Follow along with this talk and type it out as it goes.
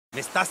¿Me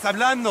estás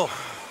hablando?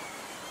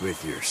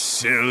 With your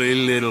silly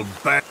little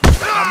bat.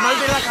 ¡Mal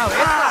de la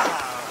cabeza!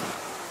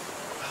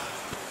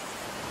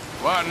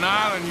 What an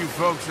island you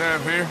folks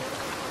have here.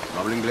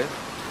 ¿No habla inglés?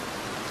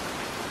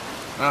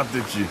 Not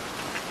that you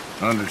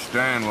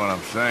understand what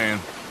I'm saying.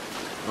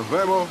 Nos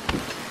vemos.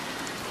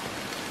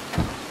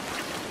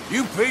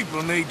 You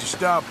people need to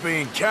stop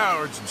being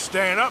cowards and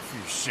stand up for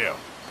yourself.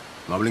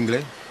 ¿No habla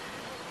inglés?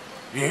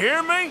 You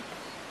hear me?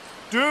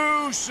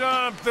 Do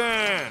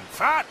something.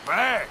 Fight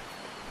back.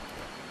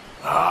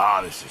 Ah,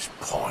 this is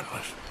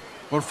pointless.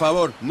 Por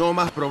favor, no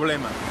más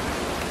problemas.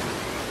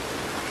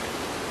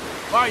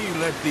 Why you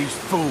let these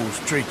fools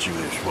treat you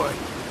this way?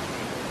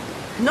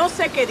 No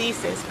sé qué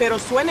dices, pero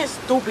suena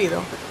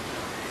estúpido.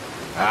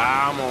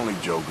 I'm only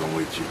joking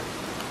with you.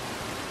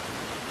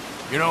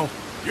 You know,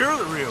 you're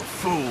the real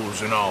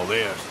fools in all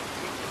this.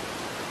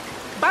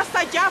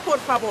 Basta ya, por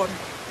favor.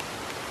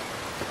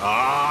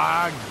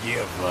 I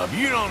give up.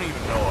 You don't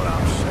even know what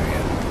I'm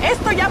saying.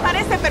 Esto ya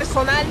parece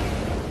personal.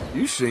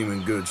 You seem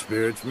in good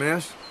spirits,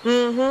 miss.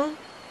 Mhm.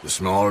 The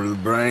smaller the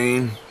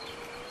brain,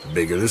 the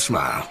bigger the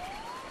smile.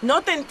 No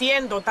te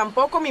entiendo,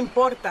 tampoco me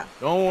importa.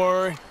 Don't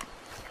worry.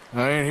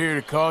 I ain't here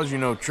to cause you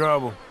no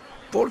trouble.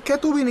 ¿Por qué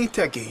tú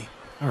viniste aquí?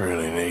 I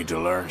really need to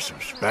learn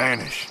some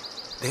Spanish.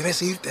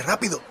 Debes irte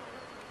rápido.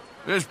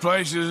 This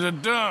place is a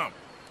dump.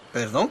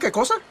 ¿Perdón, qué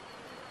cosa?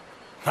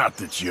 Not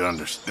that you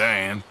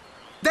understand.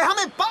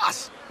 ¡Déjame en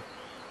paz!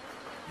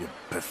 You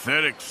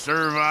pathetic,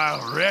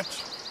 servile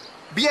wretch.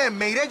 Bien,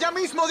 me iré ya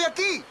mismo de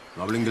aquí.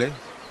 ¿No habla inglés?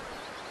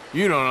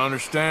 You don't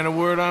understand a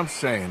word I'm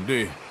saying, do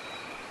you?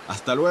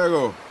 Hasta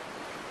luego.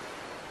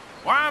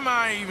 Why am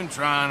I even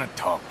trying to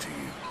talk to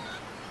you?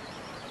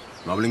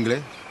 ¿No habla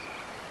inglés?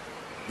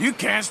 You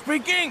can't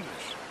speak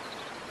English.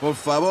 Por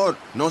favor,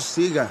 no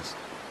sigas.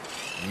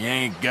 You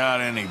ain't got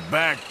any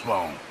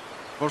backbone.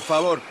 Por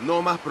favor,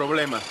 no más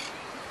problemas.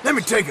 Let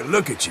me take a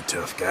look at you,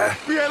 tough guy.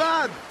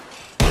 ¡Piedad!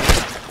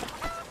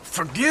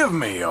 Forgive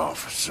me,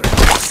 officer.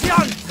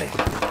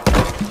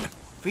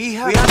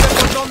 Fíjate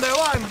por dónde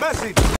va, imbécil.